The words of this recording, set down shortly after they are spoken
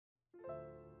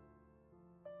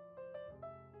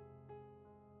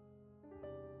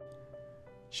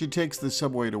She takes the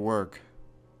subway to work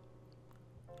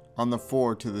on the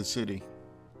 4 to the city.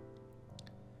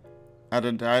 At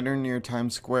a diner near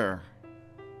Times Square,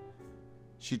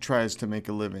 she tries to make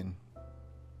a living.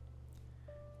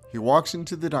 He walks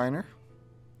into the diner,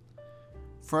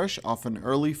 fresh off an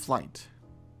early flight.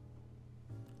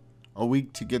 A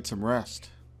week to get some rest.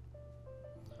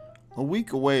 A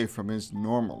week away from his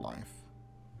normal life.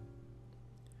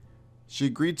 She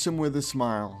greets him with a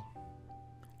smile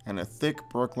and a thick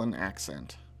Brooklyn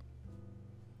accent.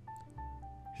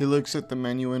 He looks at the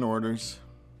menu and orders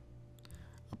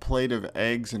a plate of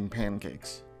eggs and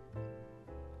pancakes.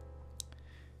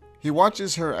 He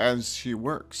watches her as she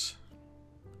works,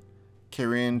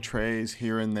 carrying trays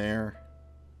here and there.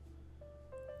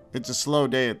 It's a slow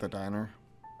day at the diner,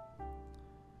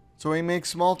 so he makes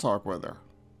small talk with her.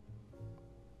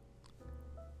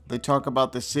 They talk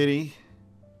about the city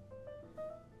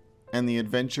and the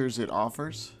adventures it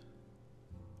offers.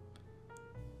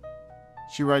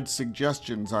 She writes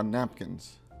suggestions on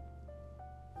napkins,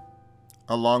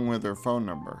 along with her phone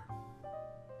number.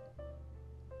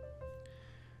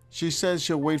 She says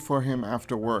she'll wait for him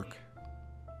after work.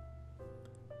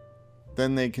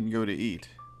 Then they can go to eat.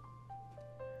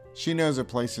 She knows a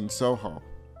place in Soho,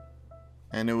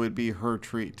 and it would be her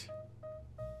treat.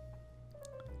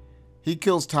 He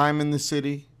kills time in the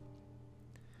city,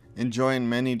 enjoying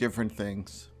many different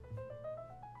things.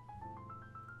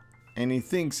 And he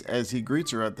thinks as he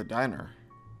greets her at the diner,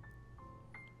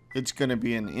 it's going to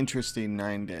be an interesting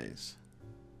 9 days.